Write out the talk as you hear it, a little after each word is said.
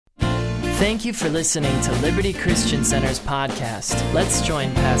Thank you for listening to Liberty Christian Center's podcast. Let's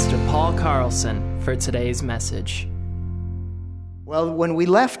join Pastor Paul Carlson for today's message. Well, when we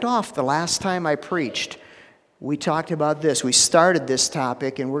left off the last time I preached, we talked about this. We started this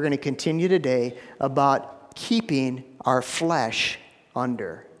topic, and we're going to continue today about keeping our flesh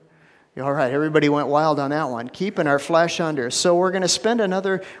under. All right, everybody went wild on that one. Keeping our flesh under. So we're going to spend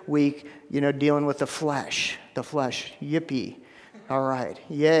another week, dealing with the flesh. The flesh. Yippee. All right.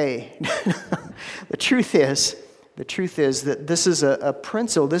 Yay. The truth is that this is a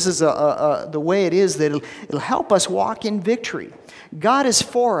principle. This is the way it is that it'll help us walk in victory. God is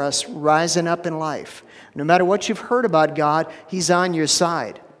for us rising up in life. No matter what you've heard about God, He's on your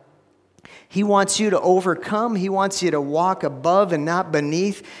side. He wants you to overcome. He wants you to walk above and not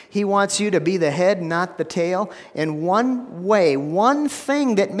beneath. He wants you to be the head, not the tail. And one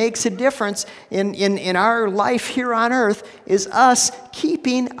thing that makes a difference in our life here on earth is us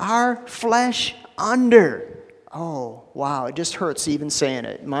keeping our flesh under. Oh, wow, it just hurts even saying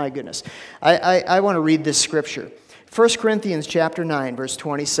it. My goodness. I want to read this scripture. 1 Corinthians chapter 9, verse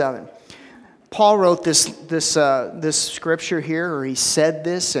 27. Paul wrote this scripture here, or he said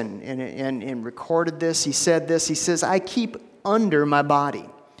this and recorded this. He said this. He says, I keep under my body,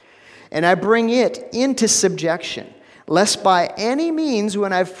 and I bring it into subjection, lest by any means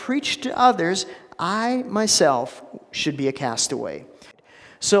when I've preached to others, I myself should be a castaway.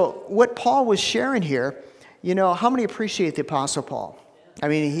 So what Paul was sharing here, how many appreciate the Apostle Paul? I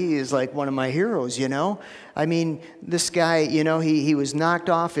mean, he is like one of my heroes, I mean, this guy, he was knocked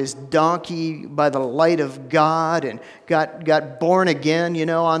off his donkey by the light of God and got born again,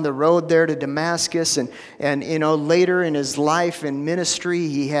 on the road there to Damascus. And later in his life and ministry,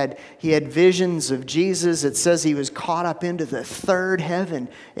 he had visions of Jesus. It says he was caught up into the third heaven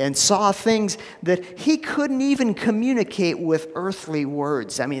and saw things that he couldn't even communicate with earthly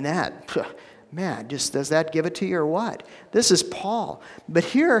words. I mean, man, just does that give it to you or what? This is Paul. But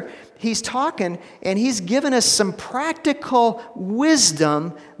here he's talking and he's given us some practical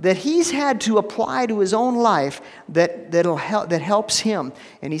wisdom that he's had to apply to his own life that helps him.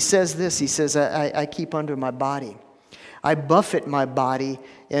 And he says this, he says, I keep under my body. I buffet my body.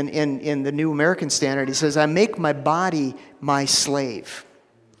 In the New American Standard, he says, I make my body my slave.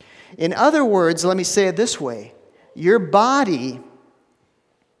 In other words, let me say it this way. Your body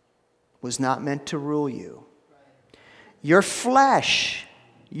was not meant to rule you. Your flesh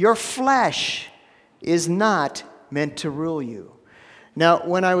is not meant to rule you. Now,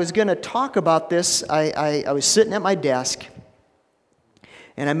 when I was going to talk about this, I was sitting at my desk,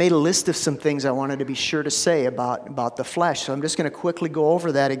 and I made a list of some things I wanted to be sure to say about the flesh. So I'm just going to quickly go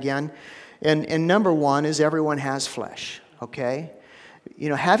over that again. And number one is everyone has flesh, okay?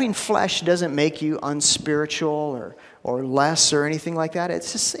 Having flesh doesn't make you unspiritual or less or anything like that.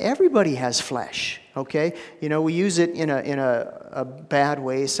 It's just everybody has flesh, okay? We use it in a bad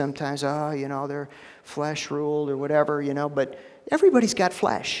way sometimes. They're flesh ruled or whatever, but everybody's got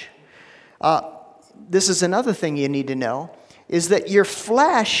flesh. This is another thing you need to know, is that your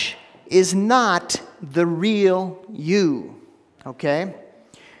flesh is not the real you, okay?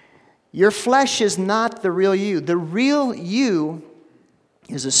 Your flesh is not the real you. The real you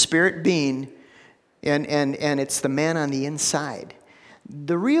is a spirit being, and it's the man on the inside.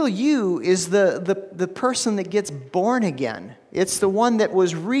 The real you is the person that gets born again. It's the one that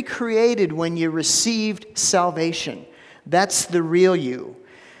was recreated when you received salvation. That's the real you.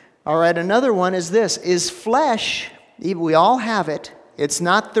 All right, another one is this, is flesh, we all have it. It's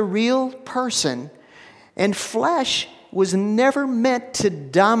not the real person, and flesh was never meant to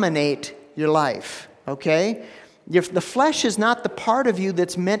dominate your life, okay? The flesh is not the part of you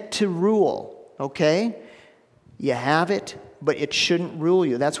that's meant to rule, okay? You have it, but it shouldn't rule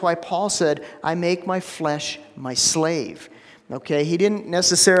you. That's why Paul said, I make my flesh my slave, okay? He didn't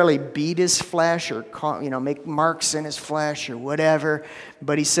necessarily beat his flesh or make marks in his flesh or whatever,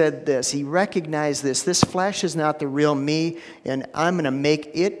 but he said this. He recognized this flesh is not the real me, and I'm going to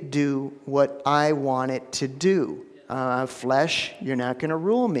make it do what I want it to do. Flesh, you're not going to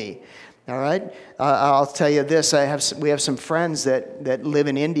rule me. All right? I'll tell you this. We have some friends that live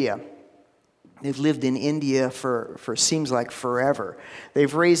in India. They've lived in India for seems like forever.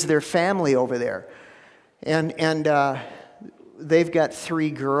 They've raised their family over there. And they've got 3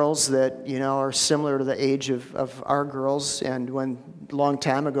 girls that, are similar to the age of our girls. And a long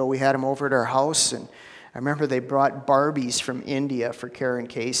time ago, we had them over at our house. And I remember they brought Barbies from India for Karen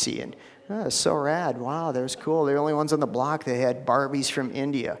Casey. And it's so rad. Wow, that was cool. They're the only ones on the block that had Barbies from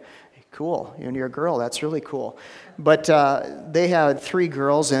India. Cool. You're a girl. That's really cool. But they had 3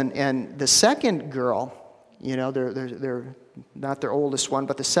 girls, and the second girl You know, they're not their oldest one,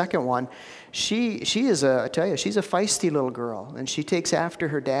 but the second one, she is I tell you, she's a feisty little girl, and she takes after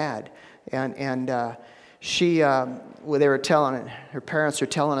her dad. And she, well, they were telling, her parents were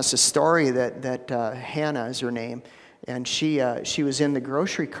telling us a story that Hannah is her name, and she was in the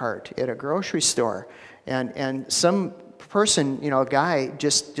grocery cart at a grocery store, and some person, you know, a guy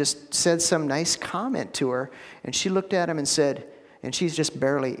just said some nice comment to her, and she looked at him and said, and she's just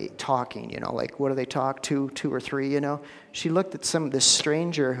barely talking, you know, like what do they talk, two or three, you know? She looked at this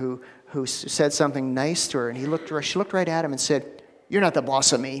stranger who said something nice to her, and she looked right at him and said, "You're not the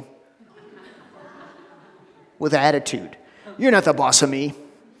boss of me." With attitude. "You're not the boss of me."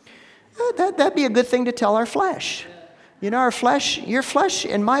 That'd be a good thing to tell our flesh. You know, our flesh, your flesh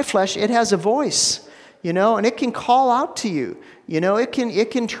and my flesh, it has a voice, you know, and it can call out to you. You know, it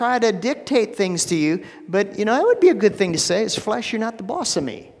can try to dictate things to you, but, you know, it would be a good thing to say, is flesh, you're not the boss of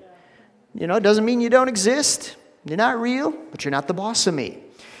me. You know, it doesn't mean you don't exist. You're not real, but you're not the boss of me.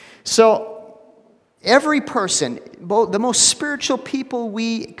 So, every person, both the most spiritual people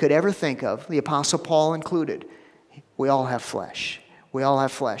we could ever think of, the Apostle Paul included, we all have flesh. We all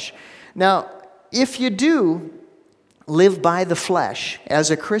have flesh. Now, if you do live by the flesh as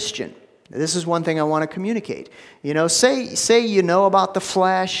a Christian, this is one thing I want to communicate. You know, say you know about the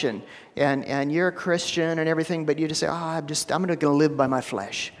flesh and you're a Christian and everything, but you just say, I'm going to live by my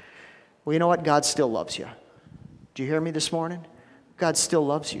flesh. Well, you know what? God still loves you. Do you hear me this morning? God still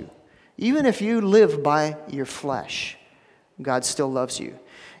loves you. Even if you live by your flesh, God still loves you.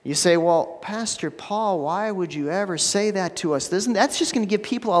 You say, well, Pastor Paul, why would you ever say that to us? That's just going to give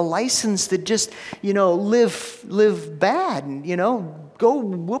people a license to just, you know, live bad and, you know, go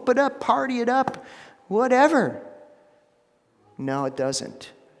whoop it up, party it up, whatever. No, it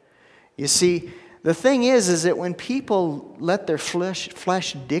doesn't. You see, the thing is that when people let their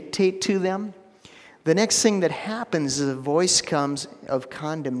flesh dictate to them, the next thing that happens is a voice comes of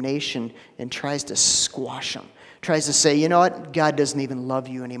condemnation and tries to squash them. Tries to say, you know what, God doesn't even love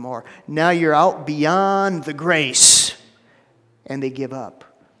you anymore. Now you're out beyond the grace. And they give up.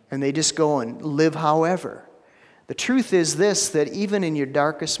 And they just go and live however. The truth is this, that even in your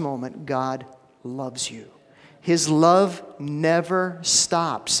darkest moment, God loves you. His love never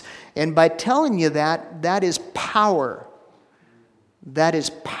stops. And by telling you that is power. That is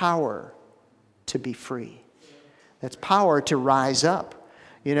power to be free. That's power to rise up.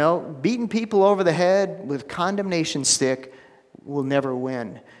 You know, beating people over the head with condemnation stick will never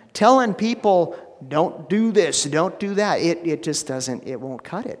win. Telling people, don't do this, don't do that, it just doesn't, it won't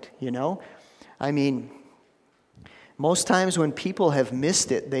cut it, you know. I mean, most times when people have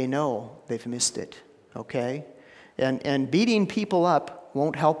missed it, they know they've missed it, okay? And beating people up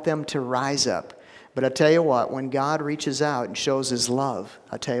won't help them to rise up. But I'll tell you what, when God reaches out and shows His love,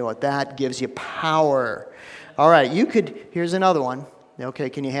 I'll tell you what, that gives you power. All right, here's another one.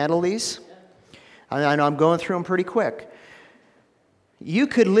 Okay, can you handle these? I know I'm going through them pretty quick. You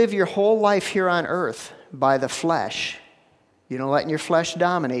could live your whole life here on earth by the flesh, you know, letting your flesh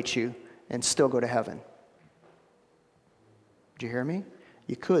dominate you, and still go to heaven. Did you hear me?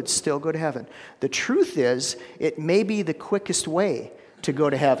 You could still go to heaven. The truth is, it may be the quickest way to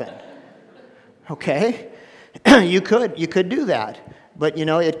go to heaven. Okay? You could do that. But, you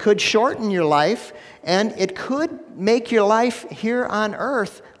know, it could shorten your life, and it could make your life here on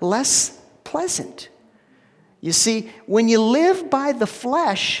earth less pleasant. You see, when you live by the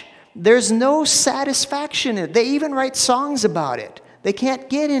flesh, there's no satisfaction in it. They even write songs about it. They can't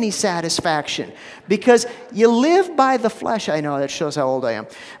get any satisfaction because you live by the flesh. I know, that shows how old I am.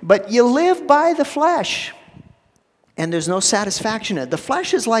 But you live by the flesh. And there's no satisfaction in it. The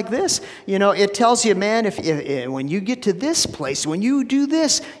flesh is like this. You know, it tells you, man, if when you get to this place, when you do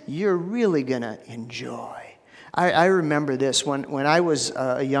this, you're really going to enjoy. I remember this. When I was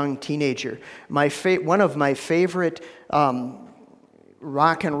a young teenager, one of my favorite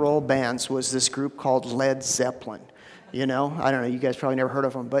rock and roll bands was this group called Led Zeppelin. You know, I don't know, you guys probably never heard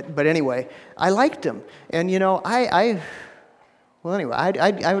of them. But anyway, I liked them. And, you know, Well, anyway,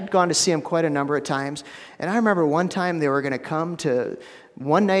 I had gone to see them quite a number of times, and I remember one time they were going to come to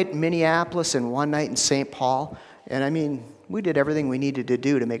one night in Minneapolis and one night in St. Paul, and I mean, we did everything we needed to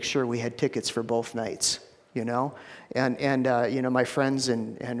do to make sure we had tickets for both nights, you know, and you know, my friends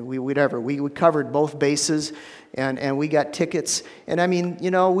and we covered both bases, and we got tickets, and I mean,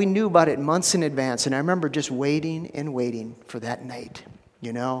 you know, we knew about it months in advance, and I remember just waiting and waiting for that night,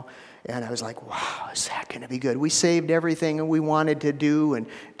 you know. And I was like, wow, is that going to be good? We saved everything we wanted to do and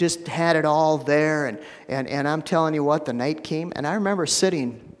just had it all there. And I'm telling you what, the night came. And I remember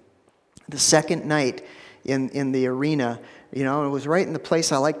sitting the second night in the arena, you know, and it was right in the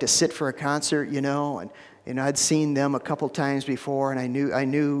place I like to sit for a concert, you know. And I'd seen them a couple times before, and I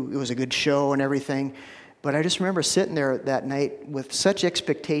knew it was a good show and everything. But I just remember sitting there that night with such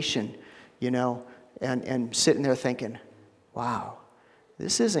expectation, and sitting there thinking, wow,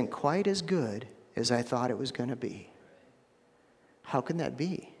 this isn't quite as good as I thought it was going to be. How can that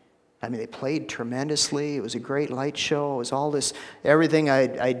be? I mean, they played tremendously. It was a great light show. It was all this, everything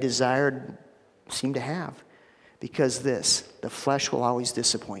I desired seemed to have. Because the flesh will always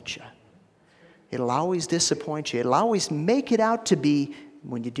disappoint you. It'll always disappoint you. It'll always make it out to be,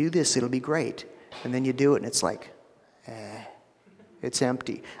 when you do this, it'll be great. And then you do it, and it's like, it's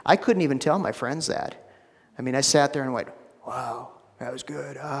empty. I couldn't even tell my friends that. I mean, I sat there and went, wow, that was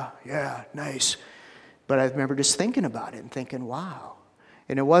good. Yeah, nice. But I remember just thinking about it and thinking, wow.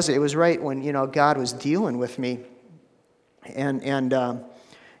 And it was right when, God was dealing with me. And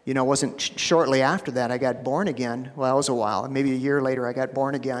it wasn't shortly after that I got born again. Well, it was a while. Maybe a year later I got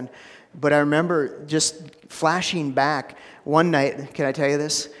born again. But I remember just flashing back one night. Can I tell you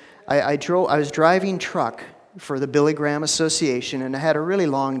this? I was driving truck for the Billy Graham Association, and I had a really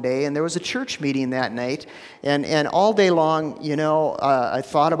long day, and there was a church meeting that night, and all day long, I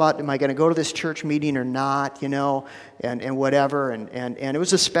thought about, am I going to go to this church meeting or not, and whatever, and it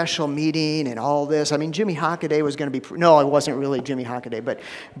was a special meeting and all this. I mean, Jimmy Hockaday was going to be, no, it wasn't really Jimmy Hockaday,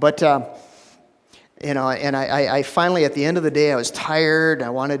 but and I finally, at the end of the day, I was tired, I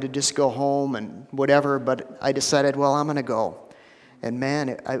wanted to just go home and whatever, but I decided, well, I'm going to go. And man,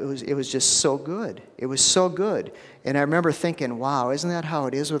 it was just so good. It was so good. And I remember thinking, wow, isn't that how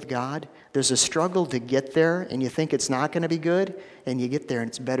it is with God? There's a struggle to get there, and you think it's not going to be good, and you get there, and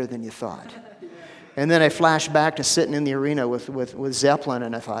it's better than you thought. And then I flashed back to sitting in the arena with Zeppelin,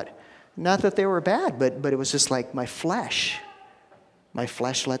 and I thought, not that they were bad, but it was just like my flesh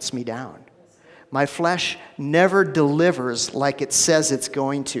lets me down. My flesh never delivers like it says it's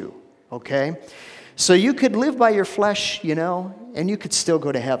going to, okay? So you could live by your flesh, and you could still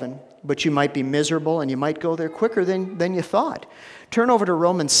go to heaven, but you might be miserable, and you might go there quicker than you thought. Turn over to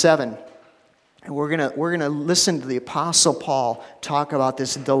Romans 7, and we're gonna listen to the Apostle Paul talk about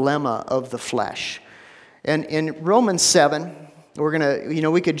this dilemma of the flesh. And in Romans 7, we're gonna,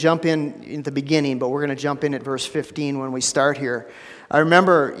 we could jump in the beginning, but we're gonna jump in at verse 15 when we start here. I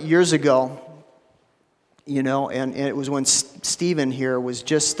remember years ago, and it was when Stephen here was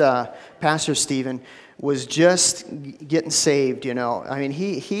just, Pastor Stephen was just getting saved, I mean,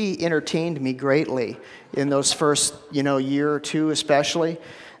 he entertained me greatly in those first, year or two especially.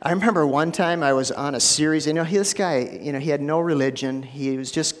 I remember one time I was on a series, this guy, he had no religion. He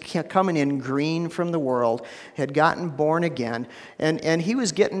was just coming in green from the world, had gotten born again, and he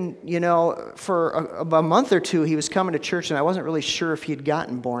was getting, for a month or two, he was coming to church, and I wasn't really sure if he'd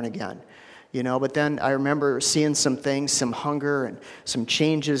gotten born again. But then I remember seeing some things, some hunger and some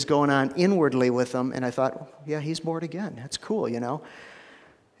changes going on inwardly with him, and I thought, yeah, he's born again. That's cool,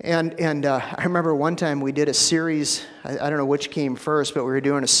 And I remember one time we did a series, I don't know which came first, but we were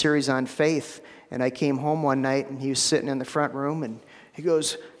doing a series on faith, and I came home one night, and he was sitting in the front room, and he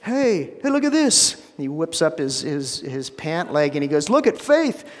goes, hey, look at this. And he whips up his pant leg, and he goes, look at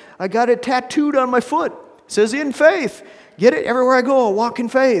faith. I got it tattooed on my foot. It says, in faith. Get it everywhere I go, walk in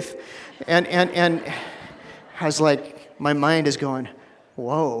faith. And I was like, my mind is going,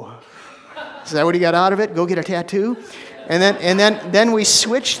 whoa. Is that what he got out of it? Go get a tattoo? And then we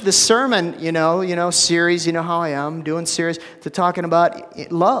switched the sermon, series, how I am, doing series, to talking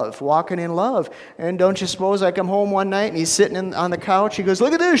about love, walking in love. And don't you suppose I come home one night and he's sitting on the couch, he goes,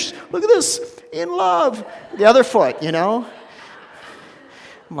 look at this, in love. The other foot, I'm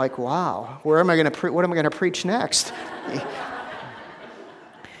like, wow, what am I going to preach next?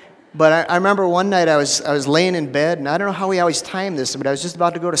 But I remember one night I was laying in bed, and I don't know how we always time this, but I was just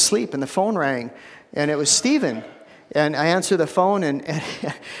about to go to sleep, and the phone rang, and it was Stephen. And I answered the phone, and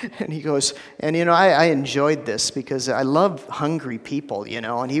he goes, and I enjoyed this because I love hungry people,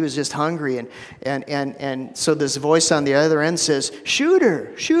 and he was just hungry, and so this voice on the other end says,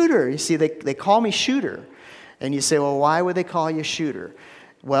 Shooter. You see, they call me Shooter. And you say, well, why would they call you Shooter?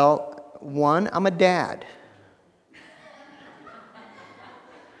 Well, one, I'm a dad.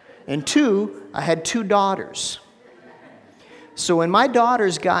 And two, I had 2 daughters. So when my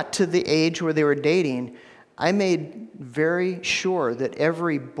daughters got to the age where they were dating, I made very sure that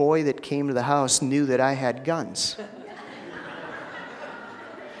every boy that came to the house knew that I had guns.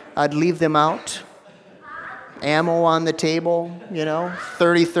 I'd leave them out, ammo on the table,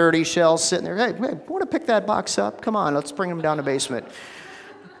 30 shells sitting there. Hey, want to pick that box up? Come on, let's bring them down the basement.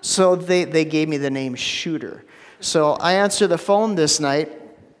 So they gave me the name Shooter. So I answered the phone this night,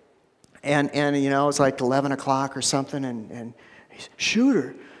 and it was like 11 o'clock or something, and he's,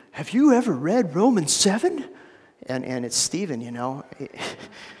 Shooter, have you ever read Romans 7? And it's Stephen,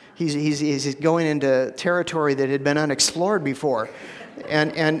 He's going into territory that had been unexplored before.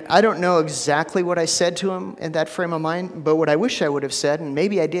 And I don't know exactly what I said to him in that frame of mind, but what I wish I would have said, and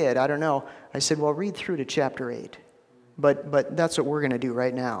maybe I did, I don't know. I said, well, read through to chapter 8. But that's what we're going to do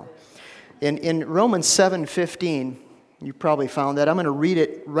right now. In Romans 7:15, you probably found that. I'm going to read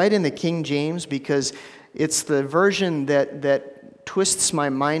it right in the King James because it's the version that twists my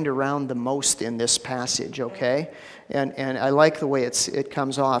mind around the most in this passage, okay? And I like the way it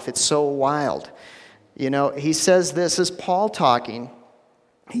comes off. It's so wild. He says this is Paul talking.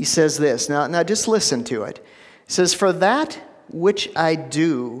 He says this. Now just listen to it. He says, "For that which I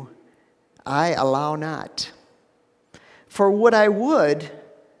do, I allow not. For what I would,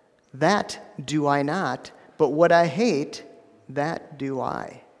 that do I not. But what I hate, that do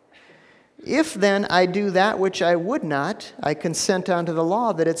I. If then I do that which I would not, I consent unto the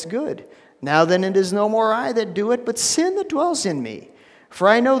law that it's good. Now then it is no more I that do it, but sin that dwells in me. For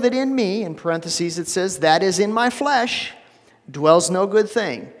I know that in me," in parentheses it says, "that is in my flesh, dwells no good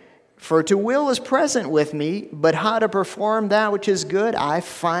thing. For to will is present with me, but how to perform that which is good I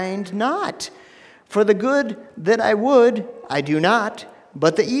find not. For the good that I would, I do not,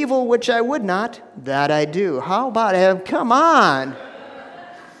 but the evil which I would not, that I do." How about him? Come on.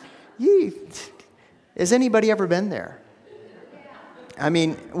 Has anybody ever been there? I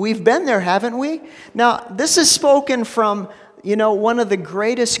mean, we've been there, haven't we? Now, this is spoken from, one of the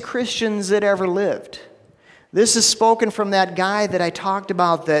greatest Christians that ever lived. This is spoken from that guy that I talked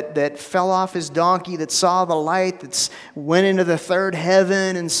about that fell off his donkey, that saw the light, that went into the third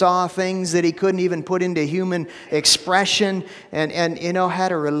heaven and saw things that he couldn't even put into human expression and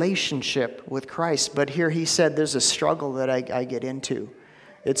had a relationship with Christ. But here he said there's a struggle that I get into.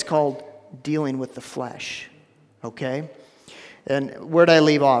 It's called dealing with the flesh, okay? And where'd I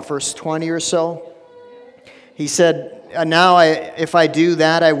leave off? Verse 20 or so? He said, "Now if I do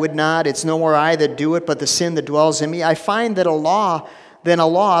that, I would not. It's no more I that do it, but the sin that dwells in me. I find that a law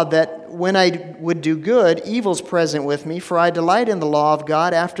that when I would do good, evil's present with me. For I delight in the law of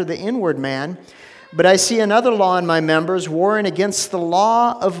God after the inward man. But I see another law in my members, warring against the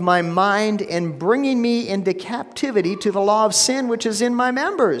law of my mind and bringing me into captivity to the law of sin which is in my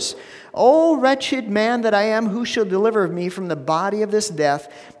members. O wretched man that I am, who shall deliver me from the body of this death?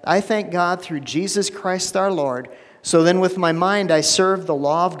 I thank God through Jesus Christ our Lord. So then with my mind I serve the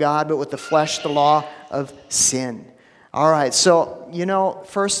law of God, but with the flesh the law of sin." All right, so,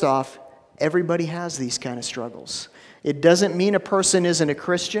 first off, everybody has these kind of struggles. It doesn't mean a person isn't a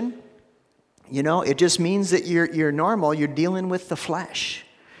Christian. It just means that you're normal, you're dealing with the flesh.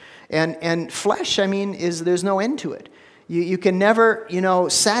 And flesh, there's no end to it. You can never,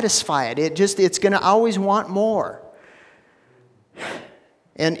 satisfy it. It's going to always want more.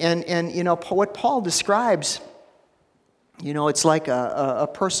 And what Paul describes, it's like a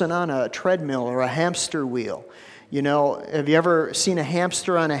person on a treadmill or a hamster wheel. Have you ever seen a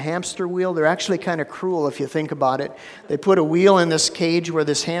hamster on a hamster wheel? They're actually kind of cruel if you think about it. They put a wheel in this cage where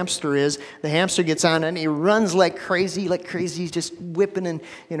this hamster is. The hamster gets on and he runs like crazy. He's just whipping and,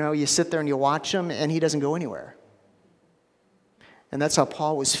 you sit there and you watch him and he doesn't go anywhere. And that's how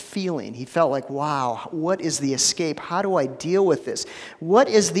Paul was feeling. He felt like, wow, what is the escape? How do I deal with this? What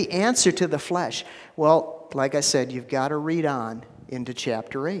is the answer to the flesh? Well, like I said, you've got to read on into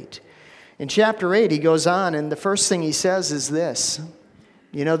chapter 8. In chapter 8, he goes on, and the first thing he says is this.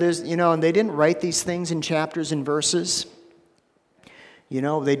 And they didn't write these things in chapters and verses.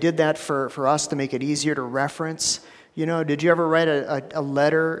 They did that for us to make it easier to reference. Did you ever write a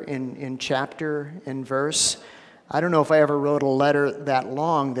letter in chapter and verse? I don't know if I ever wrote a letter that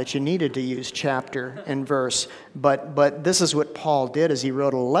long that you needed to use chapter and verse, but this is what Paul did, is he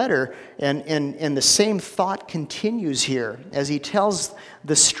wrote a letter, and the same thought continues here as he tells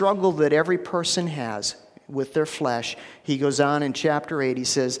the struggle that every person has with their flesh. He goes on in chapter 8, he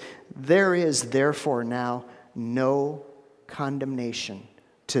says, "There is therefore now no condemnation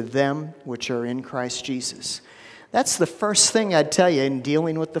to them which are in Christ Jesus." That's the first thing I'd tell you in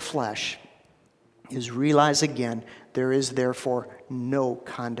dealing with the flesh, is realize again, there is therefore no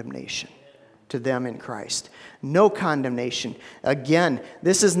condemnation to them in Christ. No condemnation. Again,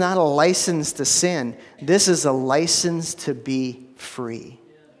 this is not a license to sin. This is a license to be free.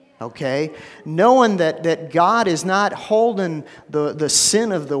 Okay? Knowing that God is not holding the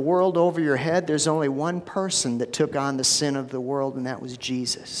sin of the world over your head. There's only one person that took on the sin of the world, and that was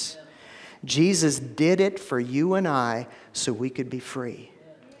Jesus. Jesus did it for you and I so we could be free.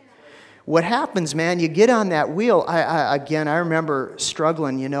 What happens, man, you get on that wheel. I remember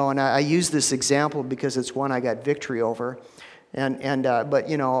struggling, and I use this example because it's one I got victory over. But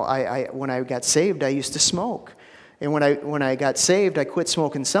I when I got saved, I used to smoke. And when I got saved, I quit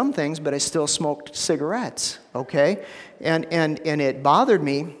smoking some things, but I still smoked cigarettes, okay? And it bothered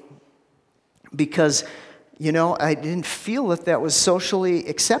me because, I didn't feel that was socially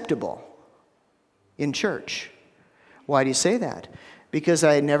acceptable in church. Why do you say that? Because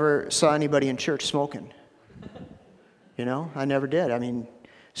I never saw anybody in church smoking. I never did. I mean,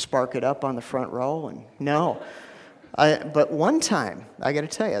 spark it up on the front row, and no. But one time, I got to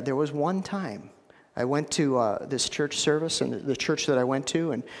tell you, there was one time I went to this church service, and the church that I went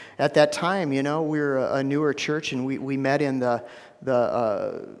to, and at that time, we were a newer church, and we met in the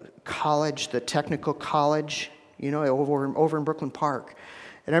college, the technical college, over in Brooklyn Park.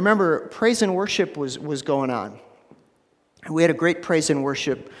 And I remember praise and worship was going on. We had a great praise and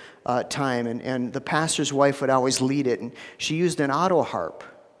worship time, and the pastor's wife would always lead it, and she used an auto harp.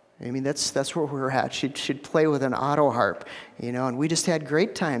 I mean, that's where we were at. She'd play with an auto harp, and we just had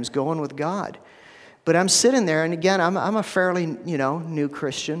great times going with God. But I'm sitting there, and again, I'm a fairly, new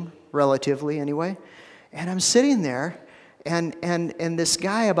Christian, relatively anyway, and I'm sitting there, and this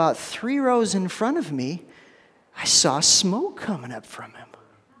guy about 3 rows in front of me, I saw smoke coming up from him.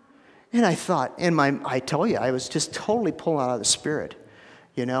 And I thought, I tell you, I was just totally pulling out of the Spirit,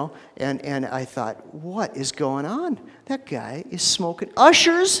 and I thought, what is going on? That guy is smoking.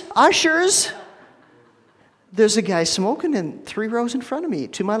 Ushers! There's a guy smoking in 3 rows in front of me,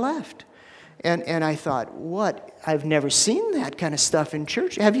 to my left. And I thought, what? I've never seen that kind of stuff in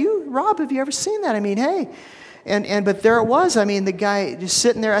church. Have you, Rob? Have you ever seen that? I mean, hey. But there it was. I mean, the guy just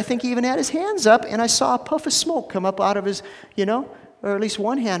sitting there, I think he even had his hands up, and I saw a puff of smoke come up out of his, or at least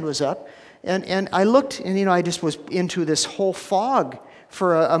one hand was up. And I looked, and, I just was into this whole fog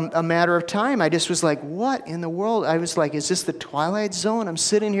for a matter of time. I just was like, what in the world? I was like, is this the Twilight Zone? I'm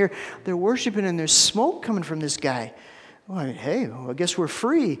sitting here, they're worshiping, and there's smoke coming from this guy. Well, I guess we're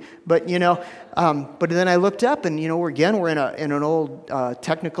free. But, but then I looked up, and, we're in an old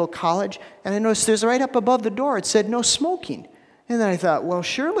technical college, and I noticed there's right up above the door, it said no smoking. And then I thought, well,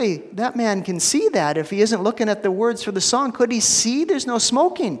 surely that man can see that. If he isn't looking at the words for the song, could he see there's no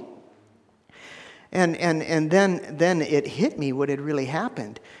smoking? And then it hit me what had really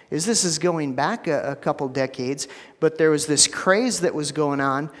happened. This is going back a couple decades, but there was this craze that was going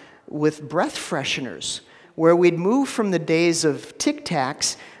on with breath fresheners, where we'd moved from the days of Tic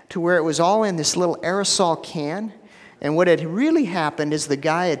Tacs to where it was all in this little aerosol can. And what had really happened is the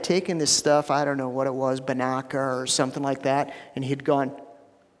guy had taken this stuff, I don't know what it was, Banaka or something like that, and he'd gone,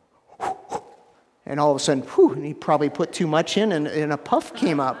 and all of a sudden, and he probably put too much in, and a puff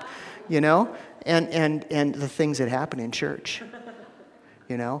came up, and the things that happen in church,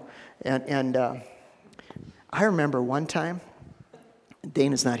 and I remember one time,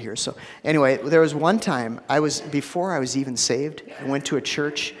 Dana's not here, so anyway, there was one time, before I was even saved, I went to a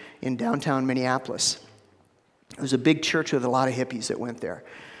church in downtown Minneapolis. It was a big church with a lot of hippies that went there,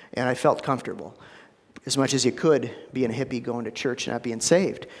 and I felt comfortable, as much as you could, being a hippie, going to church and not being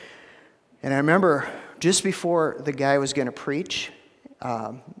saved. And I remember, just before the guy was going to preach,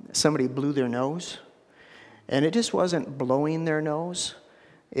 somebody blew their nose, and it just wasn't blowing their nose.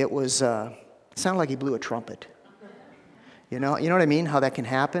 It was, it sounded like he blew a trumpet. You know what I mean? How that can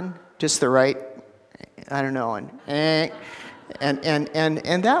happen? Just the right, I don't know, and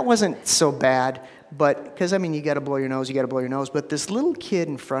that wasn't so bad, but, because, you got to blow your nose, but this little kid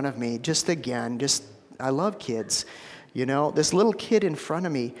in front of me, I love kids, this little kid in front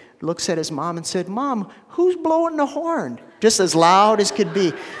of me looks at his mom and said, "Mom, who's blowing the horn?" Just as loud as could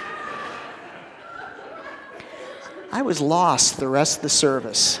be. I was lost the rest of the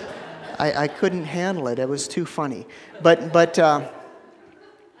service. I couldn't handle it. It was too funny. But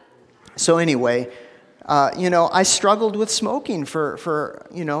so anyway, I struggled with smoking for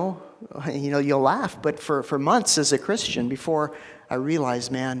you'll laugh, but for months as a Christian before I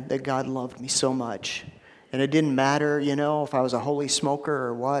realized, man, that God loved me so much. And it didn't matter, if I was a holy smoker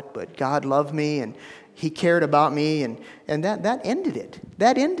or what, but God loved me and He cared about me, and that ended it.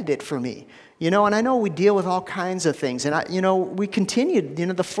 That ended it for me. And I know we deal with all kinds of things, and we continued,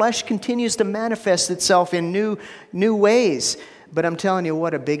 the flesh continues to manifest itself in new ways. But I'm telling you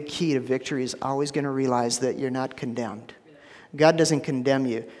what, a big key to victory is always going to realize that you're not condemned. God doesn't condemn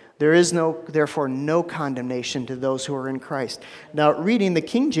you. There is therefore no condemnation to those who are in Christ. Now, reading the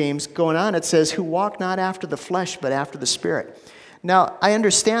King James, going on, it says, "Who walk not after the flesh, but after the Spirit." Now, I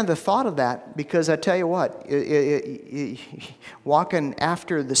understand the thought of that, because I tell you what, walking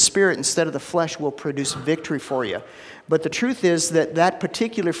after the Spirit instead of the flesh will produce victory for you. But the truth is that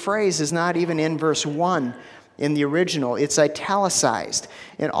particular phrase is not even in verse 1 in the original. It's italicized.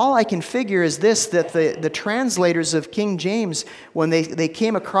 And all I can figure is this, that the translators of King James, when they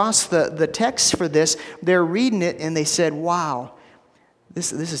came across the text for this, they're reading it and they said, wow,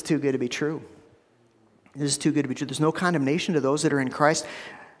 this is too good to be true. This is too good to be true. There's no condemnation to those that are in Christ.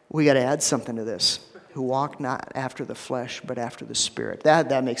 We got to add something to this. Who walk not after the flesh, but after the Spirit.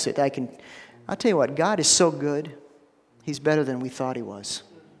 That makes it. I'll tell you what, God is so good. He's better than we thought He was.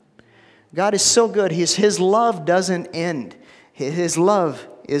 God is so good. His love doesn't end. His love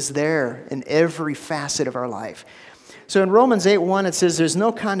is there in every facet of our life. So in Romans 8:1 it says, there's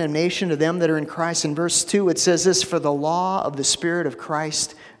no condemnation to them that are in Christ. In verse 2 it says this, for the law of the Spirit of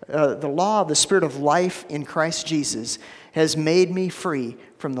Christ, the law of the Spirit of life in Christ Jesus has made me free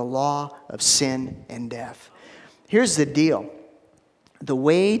from the law of sin and death. Here's the deal. The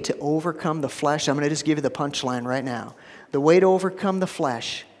way to overcome the flesh, I'm going to just give you the punchline right now. The way to overcome the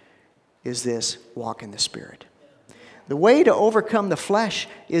flesh is this, walk in the Spirit. The way to overcome the flesh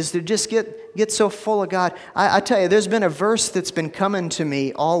is to just get so full of God. I tell you, there's been a verse that's been coming to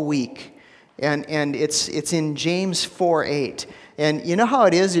me all week, and it's in James 4:8. And you know how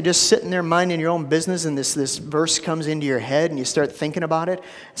it is? You're just sitting there minding your own business, and this verse comes into your head, and you start thinking about it.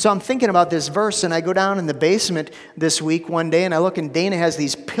 So I'm thinking about this verse, and I go down in the basement this week one day, and I look, and Dana has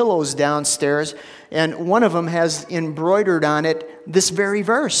these pillows downstairs, and one of them has embroidered on it this very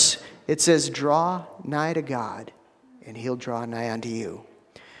verse. It says, draw nigh to God, and He'll draw nigh unto you.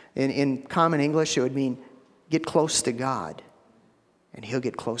 In common English, it would mean get close to God, and He'll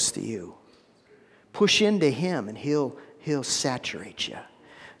get close to you. Push into Him, and He'll saturate you.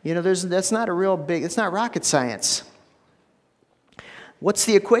 You know, that's not it's not rocket science. What's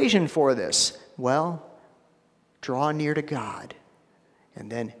the equation for this? Well, draw near to God,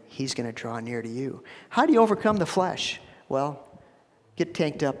 and then He's going to draw near to you. How do you overcome the flesh? Well, get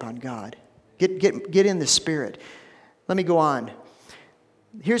tanked up on God. Get in the Spirit. Let me go on.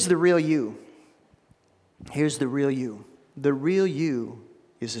 Here's the real you. Here's the real you. The real you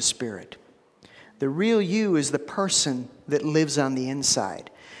is the Spirit. The real you is the person that lives on the inside.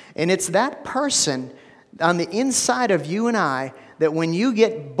 And it's that person on the inside of you and I that when you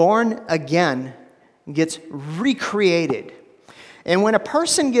get born again, gets recreated. And when a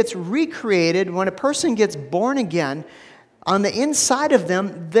person gets recreated, when a person gets born again, on the inside of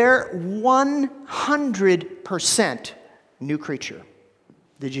them, they're 100% new creature.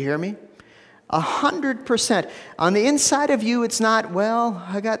 Did you hear me? 100%. On the inside of you, it's not, well,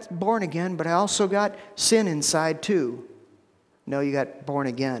 I got born again, but I also got sin inside too. No, you got born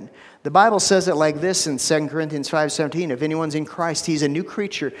again. The Bible says it like this in 2 Corinthians 5:17. If anyone's in Christ, he's a new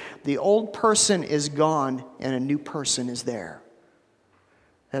creature. The old person is gone and a new person is there.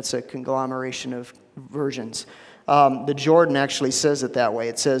 That's a conglomeration of versions. The Jordan actually says it that way.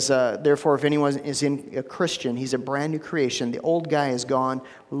 It says, therefore, if anyone is in a Christian, he's a brand new creation. The old guy is gone.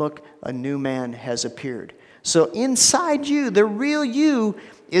 Look, a new man has appeared. So inside you, the real you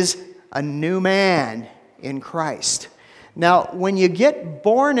is a new man in Christ. Now, when you get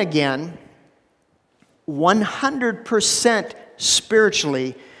born again, 100%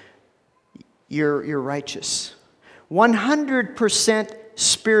 spiritually, you're righteous. 100%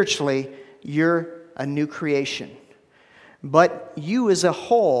 spiritually, you're a new creation. But you as a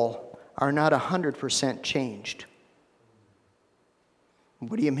whole are not 100% changed.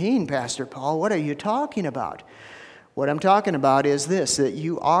 What do you mean, Pastor Paul? What are you talking about? What I'm talking about is this, that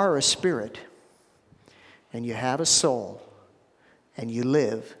you are a spirit, and you have a soul, and you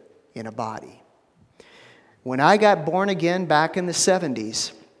live in a body. When I got born again back in the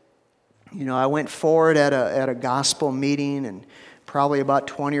 70s, you know, I went forward at a gospel meeting, and probably about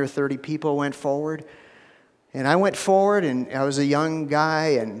 20 or 30 people went forward. And I went forward, and I was a young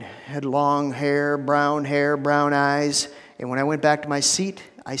guy and had long hair, brown eyes. And when I went back to my seat,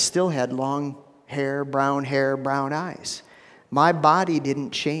 I still had long hair, brown eyes. My body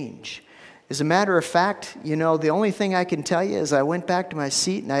didn't change. As a matter of fact, you know, the only thing I can tell you is I went back to my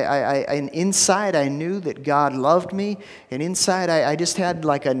seat, and inside I knew that God loved me. And inside I just had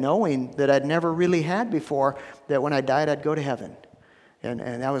like a knowing that I'd never really had before, that when I died I'd go to heaven. And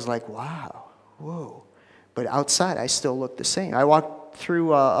that was like, wow, whoa. But outside, I still looked the same. I walked through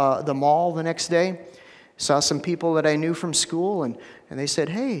the mall the next day, saw some people that I knew from school, and they said,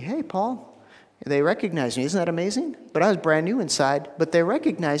 hey, Paul. They recognized me. Isn't that amazing? But I was brand new inside, but they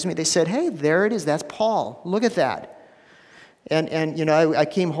recognized me. They said, hey, there it is. That's Paul. Look at that. And you know, I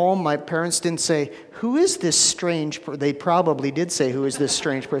came home. My parents didn't say, who is this strange person? They probably did say, who is this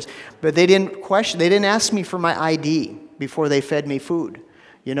strange person? But they didn't question. They didn't ask me for my ID before they fed me food.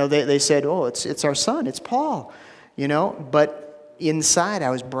 You know, they said, oh, it's our son, it's Paul, you know. But inside,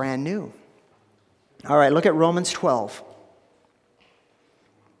 I was brand new. All right, look at Romans 12.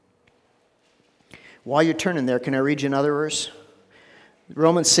 While you're turning there, can I read you another verse?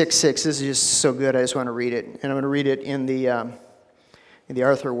 Romans 6:6. This is just so good, I just want to read it. And I'm going to read it in the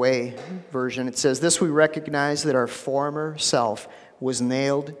Arthur Way version. It says, "This we recognize that our former self was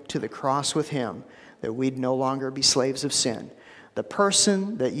nailed to the cross with him, that we'd no longer be slaves of sin." The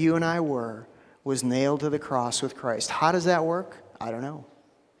person that you and I were was nailed to the cross with Christ. How does that work? I don't know.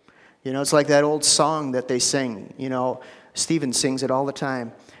 You know, it's like that old song that they sing. You know, Stephen sings it all the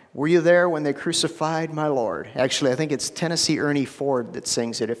time. "Were you there when they crucified my Lord?" Actually, I think it's Tennessee Ernie Ford that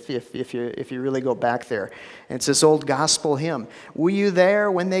sings it, if you really go back there. And it's this old gospel hymn. "Were you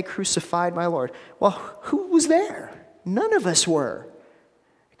there when they crucified my Lord?" Well, who was there? None of us were.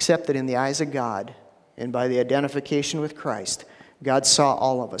 Except that in the eyes of God, and by the identification with Christ, God saw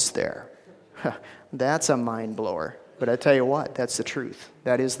all of us there. That's a mind blower. But I tell you what, that's the truth.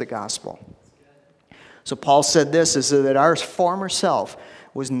 That is the gospel. So Paul said this, is that our former self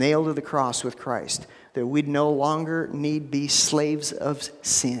was nailed to the cross with Christ, that we'd no longer need be slaves of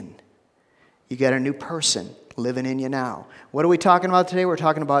sin. You got a new person living in you now. What are we talking about today? We're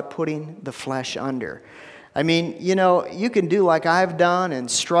talking about putting the flesh under. I mean, you know, you can do like I've done and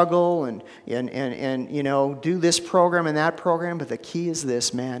struggle and you know, do this program and that program, but the key is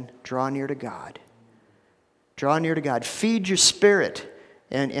this, man, draw near to God. Draw near to God. Feed your spirit,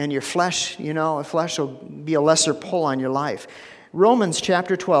 and your flesh, you know, the flesh will be a lesser pull on your life. Romans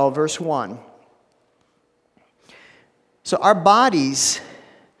chapter 12, verse 1. So our bodies,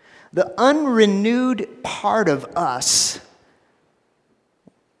 the unrenewed part of us,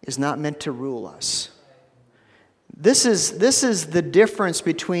 is not meant to rule us. This is the difference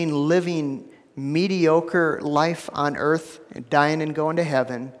between living mediocre life on earth, dying and going to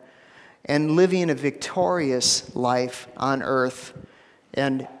heaven, and living a victorious life on earth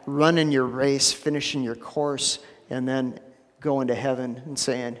and running your race, finishing your course, and then going to heaven and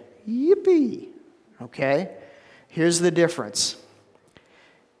saying, yippee. Okay? Here's the difference.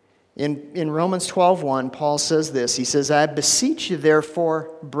 In Romans 12:1, Paul says this. He says, "I beseech you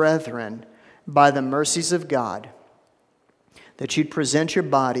therefore, brethren, by the mercies of God, that you'd present your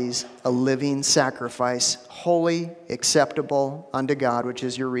bodies a living sacrifice, holy, acceptable unto God, which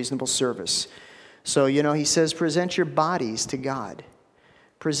is your reasonable service." So, you know, he says, present your bodies to God.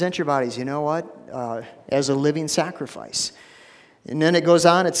 Present your bodies, you know what? As a living sacrifice. And then it goes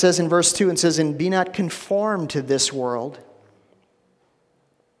on, it says in verse 2, it says, "And be not conformed to this world,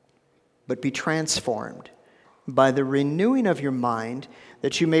 but be transformed by the renewing of your mind,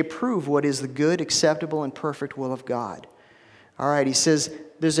 that you may prove what is the good, acceptable, and perfect will of God." All right, he says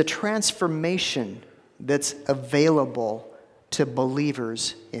there's a transformation that's available to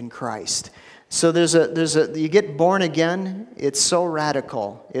believers in Christ. So you get born again. It's so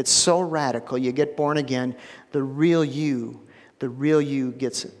radical. It's so radical. You get born again. The real you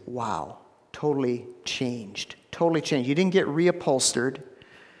gets, wow, totally changed. Totally changed. You didn't get reupholstered,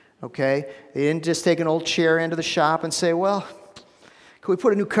 okay? They didn't just take an old chair into the shop and say, well, can we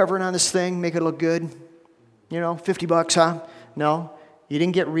put a new covering on this thing, make it look good? You know, $50, huh? No, you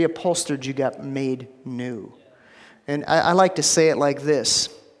didn't get reupholstered, you got made new. And I like to say it like this.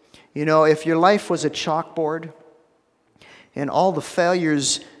 You know, if your life was a chalkboard and all the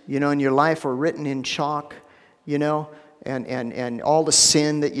failures, you know, in your life were written in chalk, you know, and all the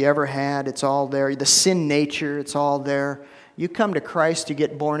sin that you ever had, it's all there. The sin nature, it's all there. You come to Christ, you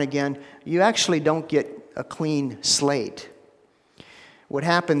get born again, you actually don't get a clean slate. What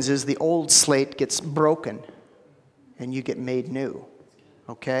happens is the old slate gets broken and you get made new,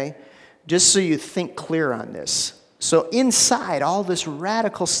 okay? Just so you think clear on this. So inside, all this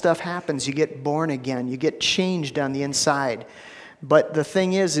radical stuff happens. You get born again. You get changed on the inside. But the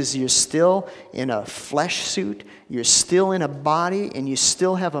thing is you're still in a flesh suit. You're still in a body, and you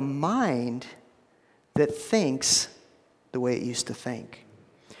still have a mind that thinks the way it used to think.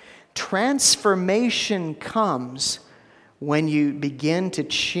 Transformation comes when you begin to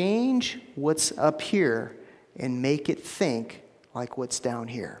change what's up here and make it think like what's down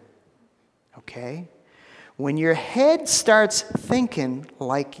here. Okay? When your head starts thinking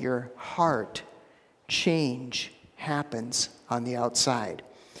like your heart, change happens on the outside.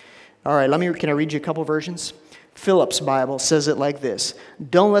 All right, can I read you a couple versions? Phillips Bible says it like this: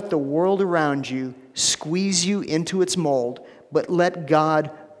 "Don't let the world around you squeeze you into its mold, but let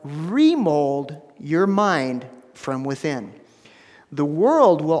God remold your mind from within." The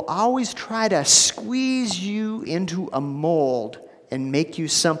world will always try to squeeze you into a mold and make you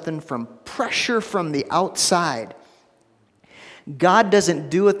something from pressure from the outside. God doesn't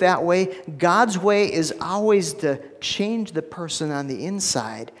do it that way. God's way is always to change the person on the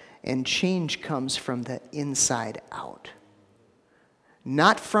inside And change comes from the inside out.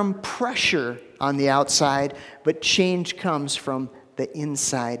 Not from pressure on the outside, but change comes from the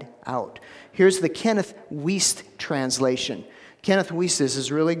inside out. Here's the Kenneth Wuest translation. Kenneth Wuest, this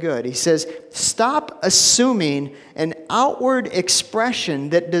is really good. He says, stop assuming an outward expression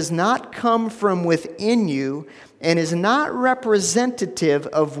that does not come from within you and is not representative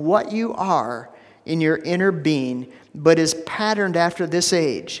of what you are in your inner being, but is patterned after this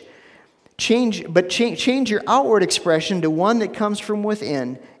age. Change your outward expression to one that comes from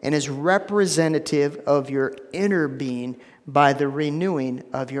within and is representative of your inner being by the renewing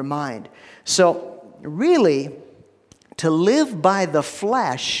of your mind. So, really, to live by the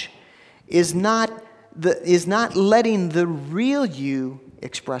flesh is not letting the real you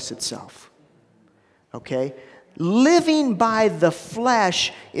express itself. Okay? Living by the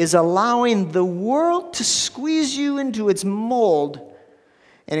flesh is allowing the world to squeeze you into its mold,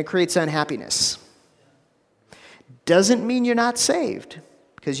 and it creates unhappiness. Doesn't mean you're not saved,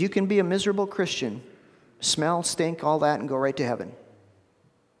 because you can be a miserable Christian, smell, stink, all that, and go right to heaven.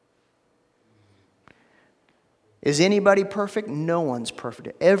 Is anybody perfect? No one's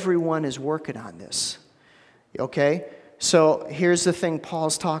perfect. Everyone is working on this. Okay? So here's the thing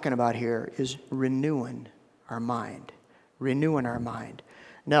Paul's talking about here is renewing our mind. Renewing our mind.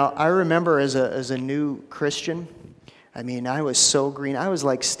 Now, I remember as a new Christian, I mean, I was so green. I was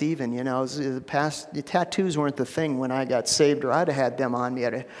like Stephen, you know. The tattoos weren't the thing when I got saved, or I'd have had them on me.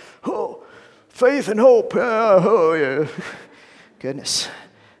 Faith and hope. Oh, yeah. Goodness,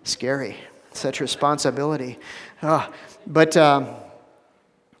 scary. Such responsibility. But I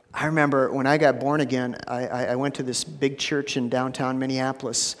remember when I got born again, I went to this big church in downtown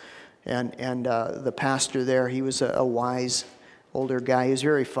Minneapolis, and the pastor there, he was a wise older guy. He was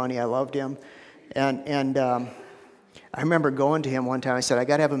very funny. I loved him. And I remember going to him one time. I said, I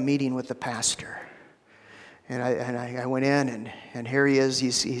got to have a meeting with the pastor. And I went in, and here he is.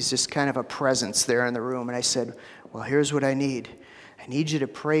 He's just kind of a presence there in the room. And I said, well, here's what I need. I need you to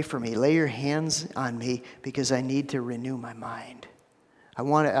pray for me. Lay your hands on me because I need to renew my mind.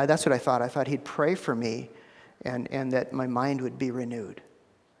 That's what I thought. I thought he'd pray for me and that my mind would be renewed.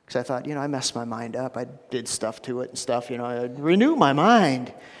 Because I thought, I messed my mind up. I did stuff to it and stuff, I'd renew my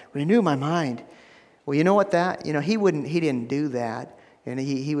mind. Renew my mind. Well, you know what he didn't do that. And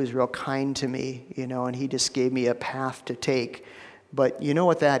he was real kind to me, and he just gave me a path to take. But you know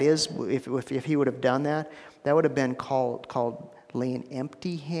what that is? If he would have done that, that would have been called laying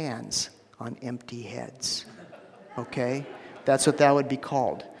empty hands on empty heads. Okay? That's what that would be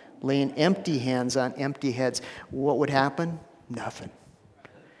called. Laying empty hands on empty heads. What would happen? Nothing.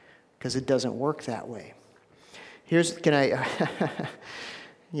 Because it doesn't work that way.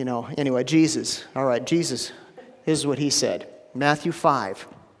 Anyway, Jesus. All right, Jesus. Here's what he said. Matthew 5.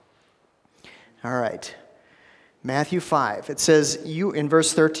 All right. Matthew 5. It says, in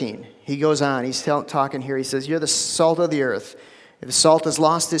verse 13, he goes on. He's talking here. He says, you're the salt of the earth. If the salt has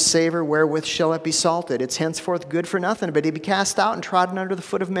lost its savor, wherewith shall it be salted? It's henceforth good for nothing, but it be cast out and trodden under the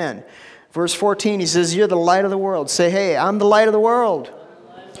foot of men. Verse 14, he says, you're the light of the world. Say, hey, I'm the light of the world.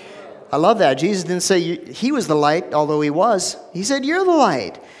 I love that. Jesus didn't say he was the light, although he was. He said, you're the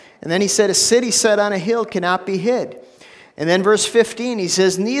light. And then he said, a city set on a hill cannot be hid. And then verse 15, he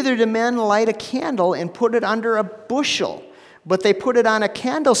says, neither do men light a candle and put it under a bushel, but they put it on a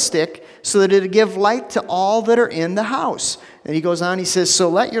candlestick so that it would give light to all that are in the house. And he goes on, he says, so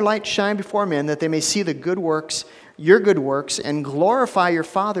let your light shine before men that they may see the good works, your good works, and glorify your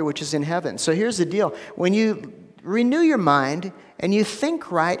Father which is in heaven. So here's the deal. When you renew your mind and you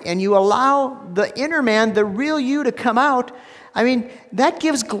think right and you allow the inner man, the real you, to come out, that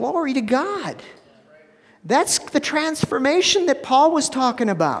gives glory to God. That's the transformation that Paul was talking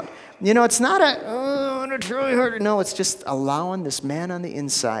about. It's not I want to try harder. No, it's just allowing this man on the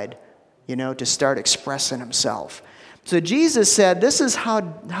inside, to start expressing himself. So Jesus said, this is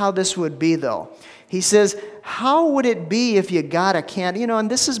how this would be, though. He says, how would it be if you got a candle? And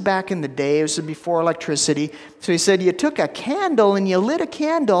this is back in the day. It was before electricity. So he said, you took a candle and you lit a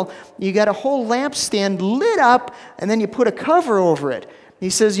candle. You got a whole lampstand lit up, and then you put a cover over it. He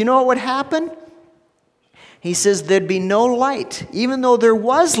says, you know what would happen? He says there'd be no light. Even though there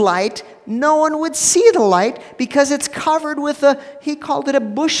was light, no one would see the light because it's covered with he called it a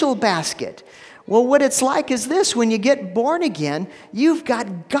bushel basket. Well, what it's like is this. When you get born again, you've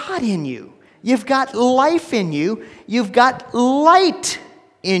got God in you. You've got life in you. You've got light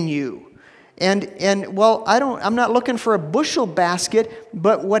in you. And I'm not looking for a bushel basket,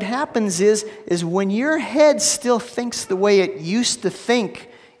 but what happens is when your head still thinks the way it used to think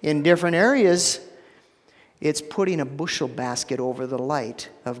in different areas, It's putting a bushel basket over the light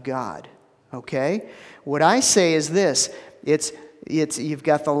of God. Okay? What I say is this. It's you've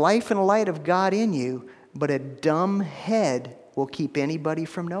got the life and light of God in you, but a dumb head will keep anybody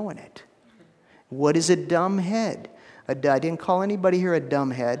from knowing it. What is a dumb head? I didn't call anybody here a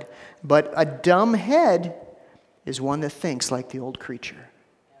dumb head, but a dumb head is one that thinks like the old creature.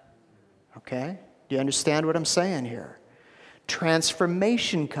 Okay? Do you understand what I'm saying here?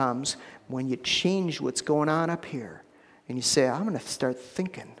 Transformation comes when you change what's going on up here. And you say, I'm going to start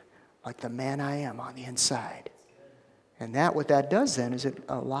thinking like the man I am on the inside. And what that does then is it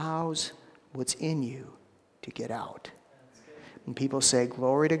allows what's in you to get out. And people say,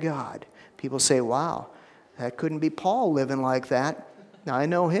 glory to God. People say, wow, that couldn't be Paul living like that. I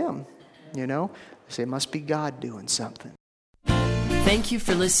know him, you know. They say, it must be God doing something. Thank you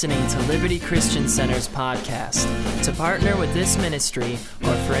for listening to Liberty Christian Center's podcast. To partner with this ministry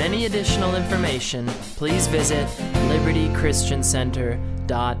or for any additional information, please visit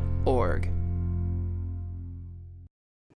libertychristiancenter.org.